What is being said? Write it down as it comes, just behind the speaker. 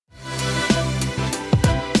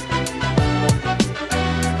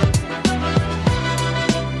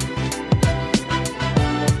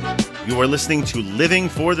You are listening to Living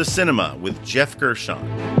for the Cinema with Jeff Gershon.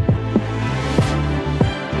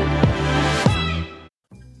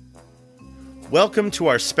 Welcome to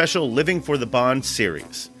our special Living for the Bond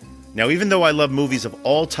series. Now, even though I love movies of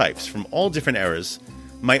all types from all different eras,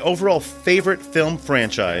 my overall favorite film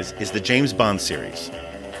franchise is the James Bond series,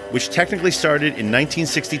 which technically started in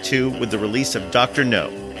 1962 with the release of Dr. No,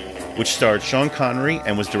 which starred Sean Connery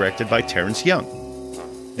and was directed by Terrence Young.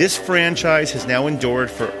 This franchise has now endured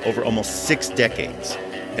for over almost 6 decades,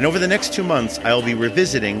 and over the next 2 months, I'll be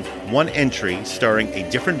revisiting one entry starring a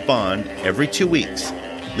different Bond every 2 weeks,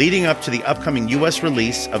 leading up to the upcoming U.S.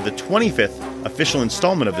 release of the 25th official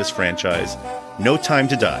installment of this franchise, No Time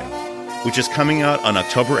to Die, which is coming out on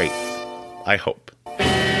October 8th, I hope.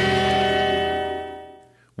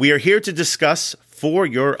 We are here to discuss For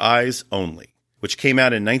Your Eyes Only, which came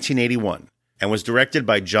out in 1981 and was directed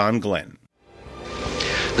by John Glenn.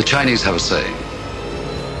 The Chinese have a saying,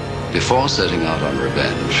 before setting out on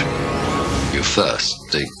revenge, you first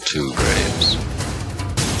dig 2 graves.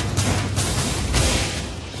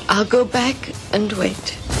 I'll go back and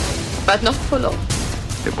wait, but not for long.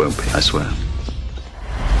 It won't be, I swear.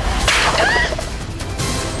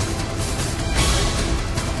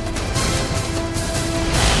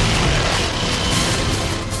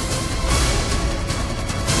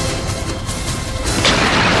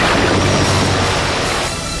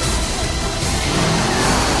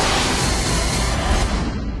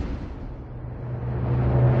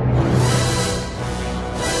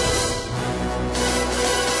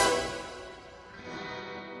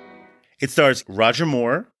 It stars Roger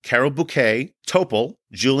Moore, Carol Bouquet, Topol,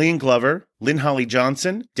 Julian Glover, Lynn Holly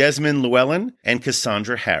Johnson, Desmond Llewellyn, and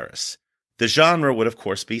Cassandra Harris. The genre would, of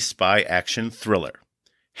course, be spy action thriller.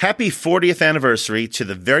 Happy 40th anniversary to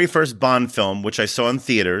the very first Bond film, which I saw in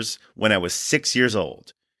theaters when I was 6 years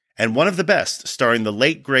old, and one of the best, starring the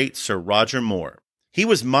late, great Sir Roger Moore. He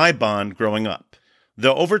was my Bond growing up,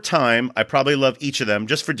 though over time, I probably love each of them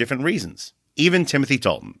just for different reasons, even Timothy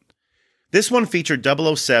Dalton. This one featured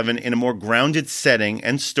 007 in a more grounded setting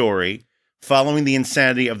and story, following the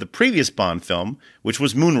insanity of the previous Bond film, which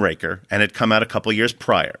was Moonraker, and had come out a couple years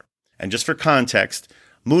prior. And just for context,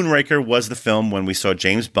 Moonraker was the film when we saw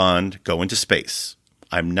James Bond go into space.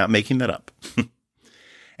 I'm not making that up.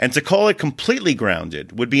 And to call it completely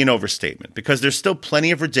grounded would be an overstatement, because there's still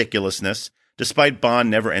plenty of ridiculousness, despite Bond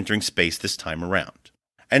never entering space this time around.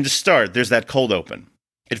 And to start, there's that cold open.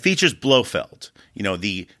 It features Blofeld,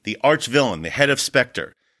 the arch villain, the head of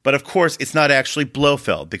Spectre. But of course, it's not actually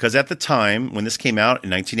Blofeld, because at the time, when this came out in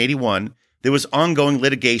 1981, there was ongoing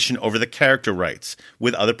litigation over the character rights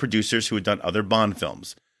with other producers who had done other Bond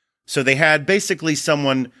films. So they had basically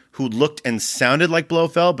someone who looked and sounded like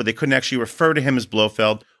Blofeld, but they couldn't actually refer to him as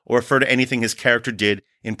Blofeld or refer to anything his character did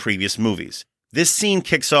in previous movies. This scene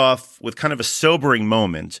kicks off with kind of a sobering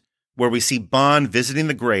moment where we see Bond visiting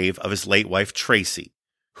the grave of his late wife, Tracy,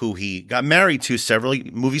 who he got married to several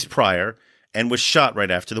movies prior and was shot right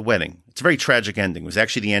after the wedding. It's a very tragic ending. It was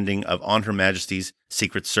actually the ending of On Her Majesty's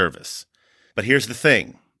Secret Service. But here's the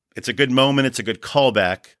thing. It's a good moment. It's a good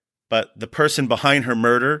callback. But the person behind her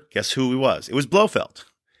murder, guess who he was? It was Blofeld.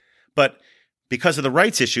 But because of the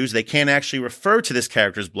rights issues, they can't actually refer to this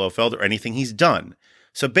character as Blofeld or anything he's done.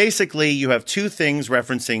 So basically, you have 2 things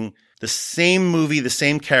referencing the same movie, the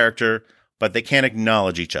same character, but they can't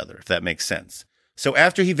acknowledge each other, if that makes sense. So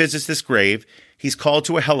after he visits this grave, he's called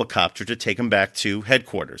to a helicopter to take him back to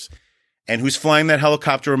headquarters. And who's flying that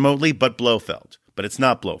helicopter remotely but Blofeld? But it's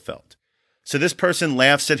not Blofeld. So this person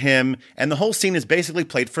laughs at him, and the whole scene is basically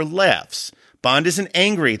played for laughs. Bond isn't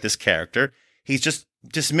angry at this character. He's just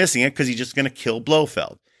dismissing it because he's just going to kill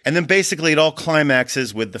Blofeld. And then basically it all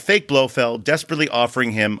climaxes with the fake Blofeld desperately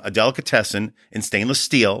offering him a delicatessen in stainless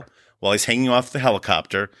steel while he's hanging off the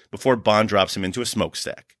helicopter before Bond drops him into a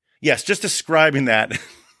smokestack. Yes, just describing that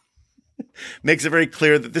makes it very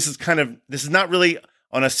clear that this is not really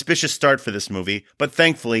an auspicious start for this movie, but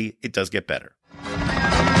thankfully it does get better. Mr.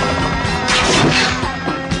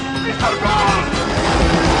 Bond!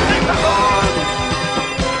 Mr. Bond!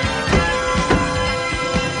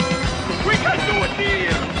 We can do it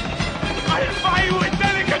here! I'll buy you a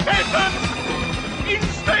delicatessen in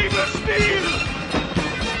stainless steel!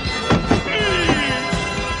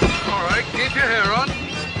 All right, keep your hair on.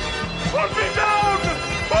 Put me down!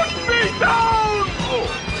 Put me down! Oh,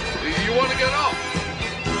 you want to get off?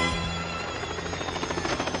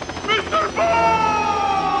 Mr. Bond!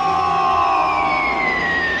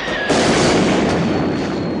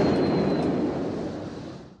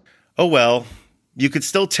 Oh well, you could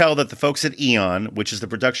still tell that the folks at Eon, which is the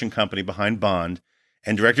production company behind Bond,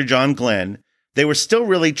 and director John Glenn, they were still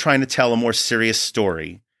really trying to tell a more serious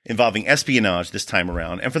story, involving espionage this time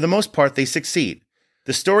around, and for the most part, they succeed.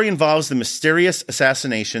 The story involves the mysterious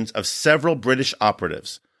assassinations of several British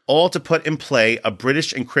operatives, all to put in play a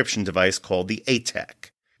British encryption device called the ATAC,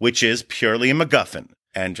 which is purely a MacGuffin.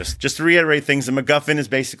 And just to reiterate things, a MacGuffin is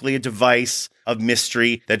basically a device of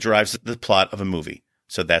mystery that drives the plot of a movie.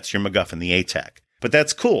 So that's your MacGuffin, the ATAC. But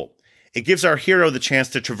that's cool. It gives our hero the chance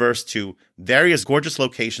to traverse to various gorgeous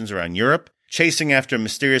locations around Europe, chasing after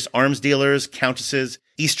mysterious arms dealers, countesses,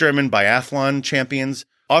 East German biathlon champions,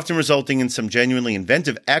 often resulting in some genuinely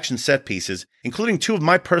inventive action set pieces, including two of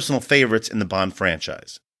my personal favorites in the Bond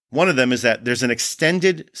franchise. One of them is that there's an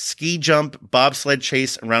extended ski jump bobsled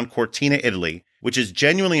chase around Cortina, Italy, which is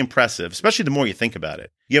genuinely impressive, especially the more you think about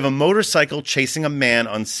it. You have a motorcycle chasing a man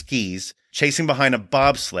on skis, chasing behind a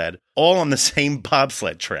bobsled, all on the same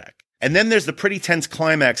bobsled track. And then there's the pretty tense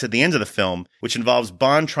climax at the end of the film, which involves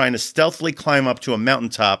Bond trying to stealthily climb up to a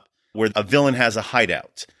mountaintop where a villain has a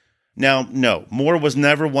hideout. Now, no, Moore was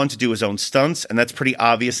never one to do his own stunts, and that's pretty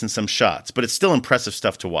obvious in some shots, but it's still impressive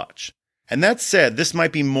stuff to watch. And that said, this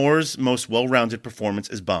might be Moore's most well-rounded performance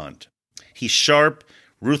as Bond. He's sharp,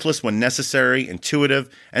 ruthless when necessary, intuitive,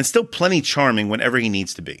 and still plenty charming whenever he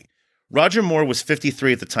needs to be. Roger Moore was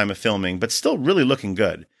 53 at the time of filming, but still really looking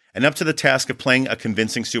good, and up to the task of playing a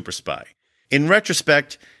convincing super spy. In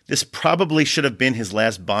retrospect, this probably should have been his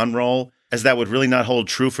last Bond role, as that would really not hold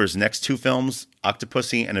true for his next two films,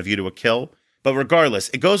 Octopussy and A View to a Kill. But regardless,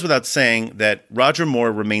 it goes without saying that Roger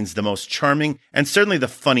Moore remains the most charming and certainly the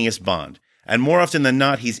funniest Bond, and more often than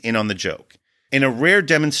not, he's in on the joke. In a rare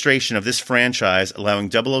demonstration of this franchise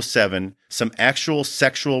allowing 007 some actual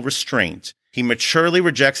sexual restraint, he maturely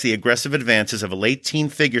rejects the aggressive advances of a late-teen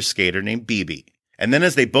figure skater named Bibi. And then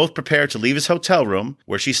as they both prepare to leave his hotel room,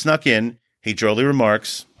 where she snuck in, he drolly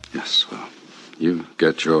remarks, Yes, well, you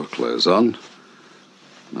get your clothes on,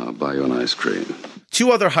 and I'll buy you an ice cream.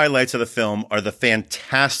 Two other highlights of the film are the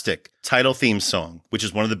fantastic title theme song, which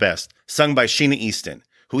is one of the best, sung by Sheena Easton,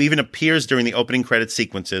 who even appears during the opening credit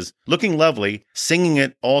sequences, looking lovely, singing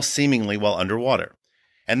it all seemingly while underwater.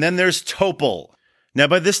 And then there's Topol. Now,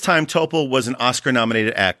 by this time, Topol was an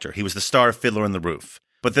Oscar-nominated actor. He was the star of Fiddler on the Roof.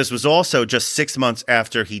 But this was also just 6 months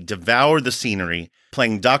after he devoured the scenery,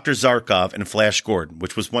 playing Dr. Zarkov in Flash Gordon,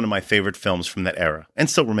 which was one of my favorite films from that era, and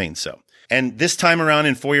still remains so. And this time around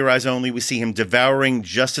in For Your Eyes Only, we see him devouring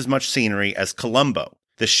just as much scenery as Columbo,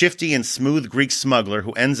 the shifty and smooth Greek smuggler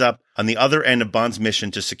who ends up on the other end of Bond's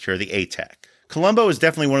mission to secure the ATAC. Columbo is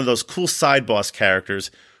definitely one of those cool side boss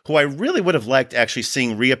characters who I really would have liked actually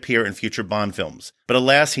seeing reappear in future Bond films, but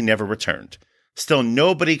alas, he never returned. Still,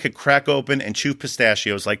 nobody could crack open and chew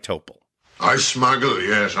pistachios like Topol. I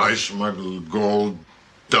smuggle gold,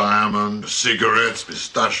 diamond, cigarettes,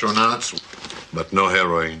 pistachio nuts, but no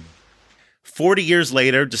heroin. 40 years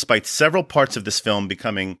later, despite several parts of this film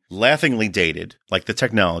becoming laughingly dated, like the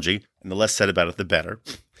technology, and the less said about it, the better.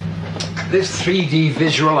 This 3D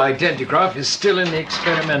visual identigraph is still in the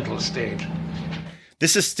experimental stage.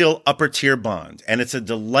 This is still upper-tier Bond, and it's a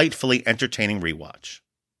delightfully entertaining rewatch.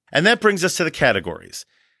 And that brings us to the categories.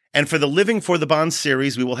 And for the Living for the Bond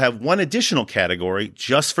series, we will have one additional category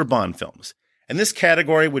just for Bond films. And this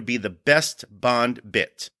category would be the Best Bond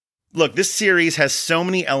Bit. Look, this series has so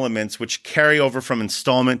many elements which carry over from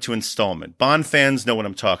installment to installment. Bond fans know what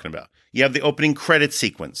I'm talking about. You have the opening credit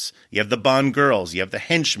sequence. You have the Bond girls. You have the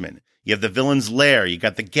henchmen. You have the villain's lair. You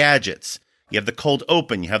got the gadgets. You have the cold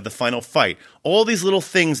open. You have the final fight. All these little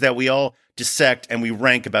things that we all dissect and we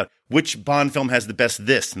rank about which Bond film has the best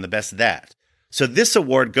this and the best that. So this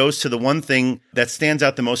award goes to the one thing that stands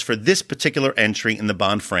out the most for this particular entry in the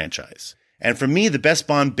Bond franchise. And for me, the Best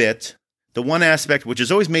Bond Bit, the one aspect which has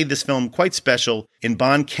always made this film quite special in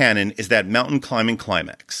Bond canon is that mountain climbing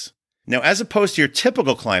climax. Now, as opposed to your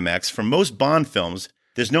typical climax, for most Bond films,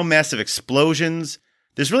 there's no massive explosions.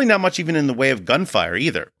 There's really not much even in the way of gunfire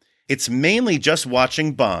either. It's mainly just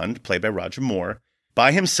watching Bond, played by Roger Moore,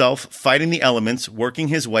 by himself fighting the elements, working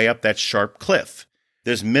his way up that sharp cliff.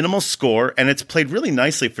 There's minimal score, and it's played really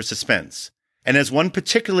nicely for suspense. And as one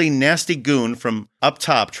particularly nasty goon from up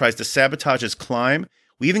top tries to sabotage his climb,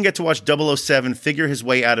 we even get to watch 007 figure his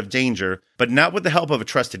way out of danger, but not with the help of a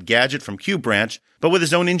trusted gadget from Q Branch, but with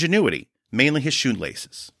his own ingenuity, mainly his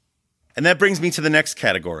shoelaces. And that brings me to the next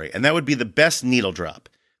category, and that would be the Best Needle Drop.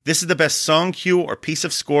 This is the best song cue or piece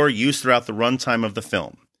of score used throughout the runtime of the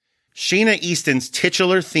film. Sheena Easton's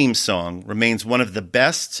titular theme song remains one of the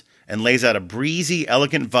best and lays out a breezy,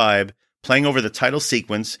 elegant vibe playing over the title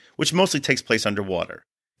sequence, which mostly takes place underwater.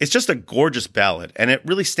 It's just a gorgeous ballad, and it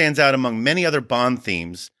really stands out among many other Bond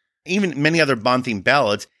themes, even many other Bond-themed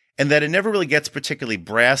ballads, and that it never really gets particularly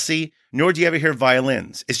brassy, nor do you ever hear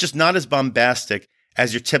violins. It's just not as bombastic,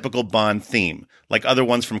 as your typical Bond theme, like other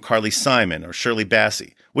ones from Carly Simon or Shirley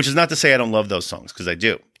Bassey, which is not to say I don't love those songs, because I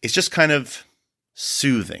do. It's just kind of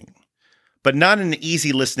soothing, but not in an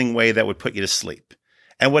easy listening way that would put you to sleep.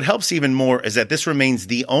 And what helps even more is that this remains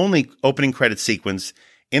the only opening credit sequence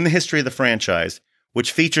in the history of the franchise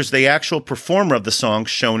which features the actual performer of the song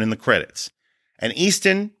shown in the credits. And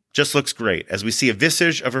Easton just looks great as we see a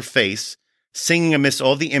visage of her face singing amidst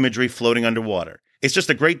all the imagery floating underwater. It's just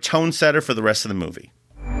a great tone setter for the rest of the movie.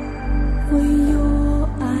 For your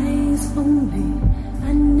eyes only,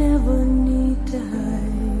 I never need to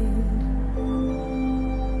hide.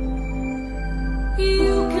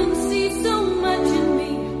 You can see so much in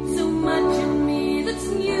me that's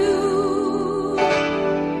new.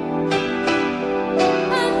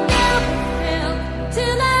 I never felt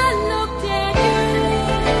till I looked at you.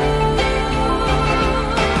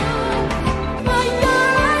 For your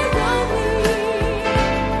eyes only,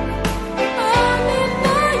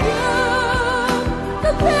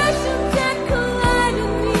 the passions that collide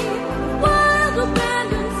in me, wild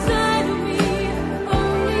abandon inside of me,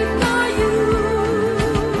 only for you,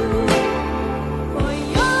 for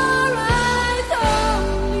your eyes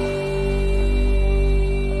only.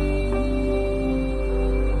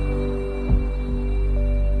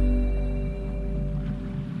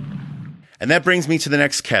 And that brings me to the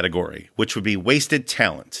next category, which would be wasted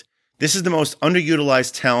talent. This is the most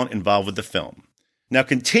underutilized talent involved with the film. Now,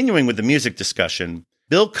 continuing with the music discussion,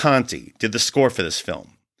 Bill Conti did the score for this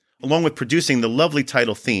film, along with producing the lovely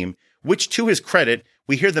title theme, which, to his credit,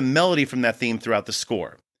 we hear the melody from that theme throughout the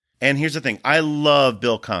score. And here's the thing, I love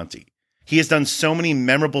Bill Conti. He has done so many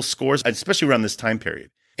memorable scores, especially around this time period,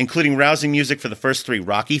 including rousing music for the first 3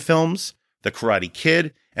 Rocky films, The Karate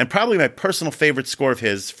Kid, and probably my personal favorite score of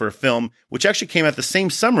his for a film which actually came out the same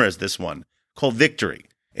summer as this one, called Victory.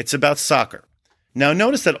 It's about soccer. Now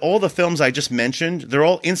notice that all the films I just mentioned, they're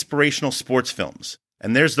all inspirational sports films.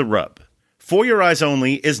 And there's the rub. For Your Eyes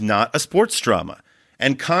Only is not a sports drama,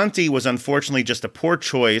 and Conti was unfortunately just a poor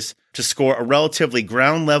choice to score a relatively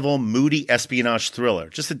ground-level, moody espionage thriller,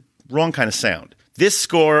 just a wrong kind of sound. This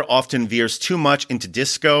score often veers too much into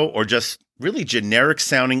disco or just really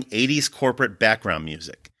generic-sounding 80s corporate background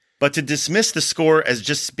music. But to dismiss the score as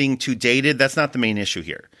just being too dated, that's not the main issue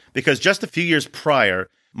here, because just a few years prior,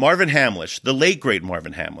 Marvin Hamlish, the late great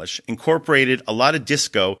Marvin Hamlish, incorporated a lot of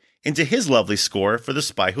disco into his lovely score for The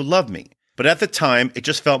Spy Who Loved Me. But at the time, it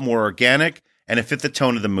just felt more organic and it fit the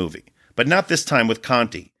tone of the movie. But not this time with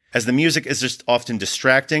Conti, as the music is just often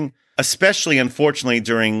distracting, especially, unfortunately,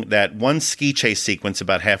 during that one ski chase sequence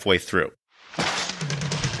about halfway through.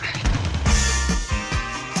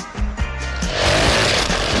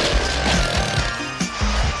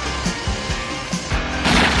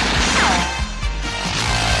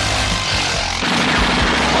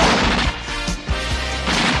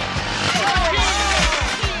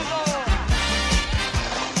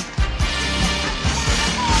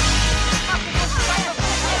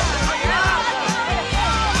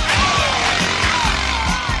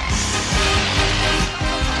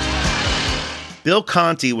 Bill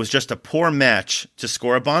Conti was just a poor match to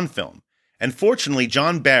score a Bond film. And fortunately,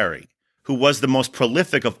 John Barry, who was the most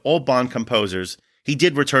prolific of all Bond composers, he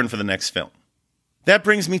did return for the next film. That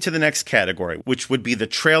brings me to the next category, which would be the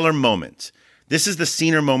trailer moment. This is the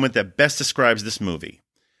scene or moment that best describes this movie.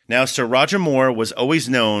 Now, Sir Roger Moore was always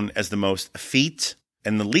known as the most effete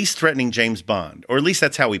and the least threatening James Bond, or at least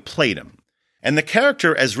that's how he played him. And the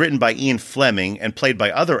character, as written by Ian Fleming and played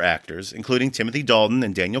by other actors, including Timothy Dalton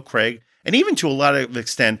and Daniel Craig, and even to a lot of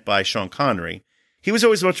extent by Sean Connery, he was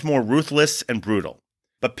always much more ruthless and brutal.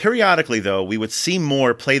 But periodically, though, we would see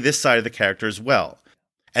Moore play this side of the character as well.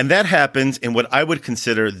 And that happens in what I would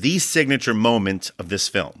consider the signature moment of this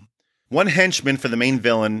film. One henchman for the main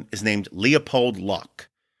villain is named Leopold Locke.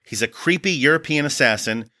 He's a creepy European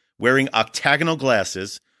assassin wearing octagonal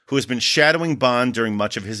glasses who has been shadowing Bond during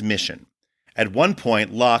much of his mission. At one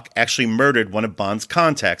point, Locke actually murdered one of Bond's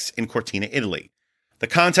contacts in Cortina, Italy. The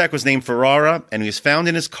contact was named Ferrara, and he was found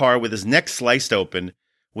in his car with his neck sliced open,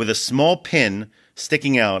 with a small pin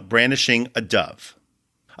sticking out, brandishing a dove.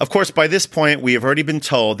 Of course, by this point, we have already been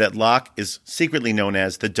told that Locke is secretly known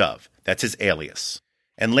as the Dove. That's his alias.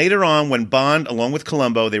 And later on, when Bond, along with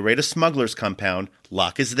Columbo, they raid a smuggler's compound,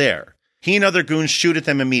 Locke is there. He and other goons shoot at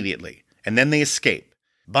them immediately, and then they escape.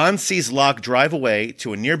 Bond sees Locke drive away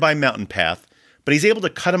to a nearby mountain path, but he's able to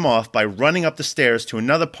cut him off by running up the stairs to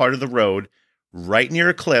another part of the road, right near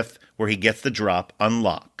a cliff where he gets the drop on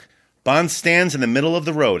Locke. Bond stands in the middle of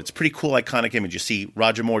the road. It's a pretty cool, iconic image. You see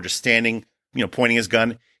Roger Moore just standing, pointing his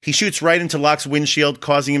gun. He shoots right into Locke's windshield,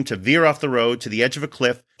 causing him to veer off the road to the edge of a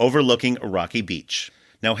cliff overlooking a rocky beach.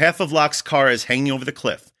 Now half of Locke's car is hanging over the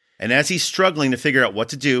cliff, and as he's struggling to figure out what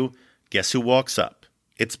to do, guess who walks up?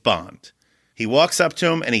 It's Bond. He walks up to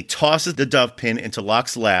him and he tosses the dove pin into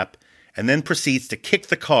Locke's lap and then proceeds to kick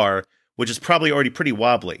the car, which is probably already pretty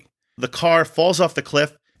wobbly. The car falls off the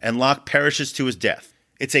cliff and Locke perishes to his death.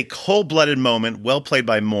 It's a cold-blooded moment, well played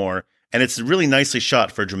by Moore, and it's really nicely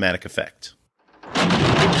shot for dramatic effect.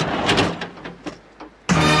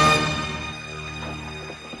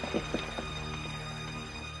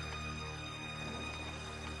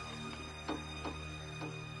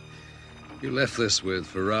 You left this with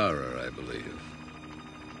Ferrara, I believe.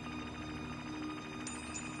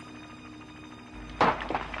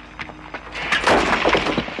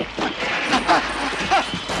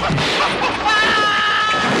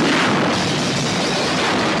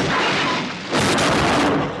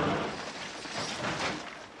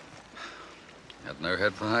 Had no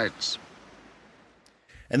head for heights.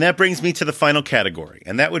 And that brings me to the final category,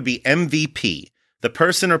 and that would be MVP, the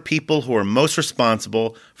person or people who are most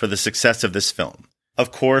responsible for the success of this film.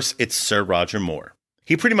 Of course, it's Sir Roger Moore.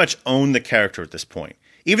 He pretty much owned the character at this point,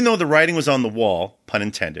 even though the writing was on the wall, pun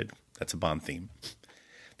intended, that's a Bond theme,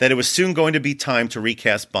 that it was soon going to be time to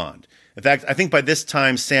recast Bond. In fact, I think by this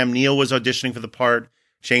time, Sam Neill was auditioning for the part,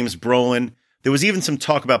 James Brolin. There was even some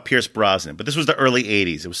talk about Pierce Brosnan, but this was the early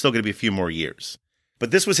 80s. It was still going to be a few more years.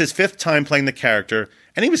 But this was his 5th time playing the character,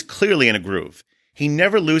 and he was clearly in a groove. He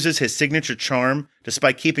never loses his signature charm,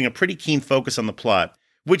 despite keeping a pretty keen focus on the plot,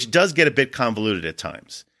 which does get a bit convoluted at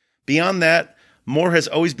times. Beyond that, Moore has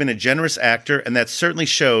always been a generous actor, and that certainly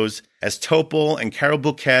shows as Topol and Carol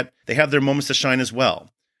Bouquet, they have their moments to shine as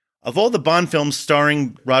well. Of all the Bond films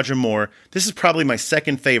starring Roger Moore, this is probably my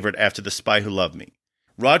second favorite after The Spy Who Loved Me.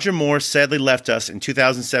 Roger Moore sadly left us in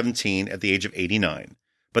 2017 at the age of 89,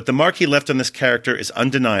 but the mark he left on this character is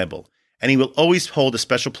undeniable, and he will always hold a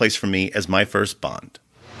special place for me as my first Bond.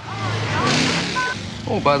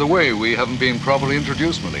 Oh, by the way, we haven't been properly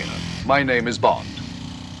introduced, Melina. My name is Bond.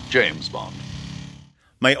 James Bond.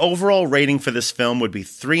 My overall rating for this film would be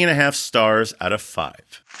 3.5 stars out of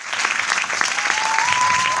 5.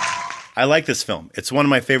 I like this film. It's one of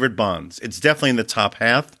my favorite Bonds. It's definitely in the top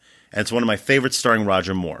half, and it's one of my favorites starring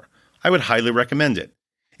Roger Moore. I would highly recommend it.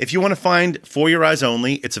 If you want to find For Your Eyes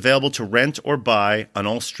Only, it's available to rent or buy on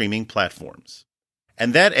all streaming platforms.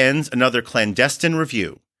 And that ends another clandestine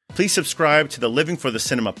review. Please subscribe to the Living for the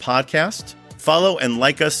Cinema podcast, follow and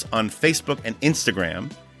like us on Facebook and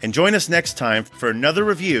Instagram, and join us next time for another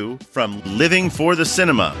review from Living for the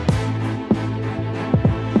Cinema.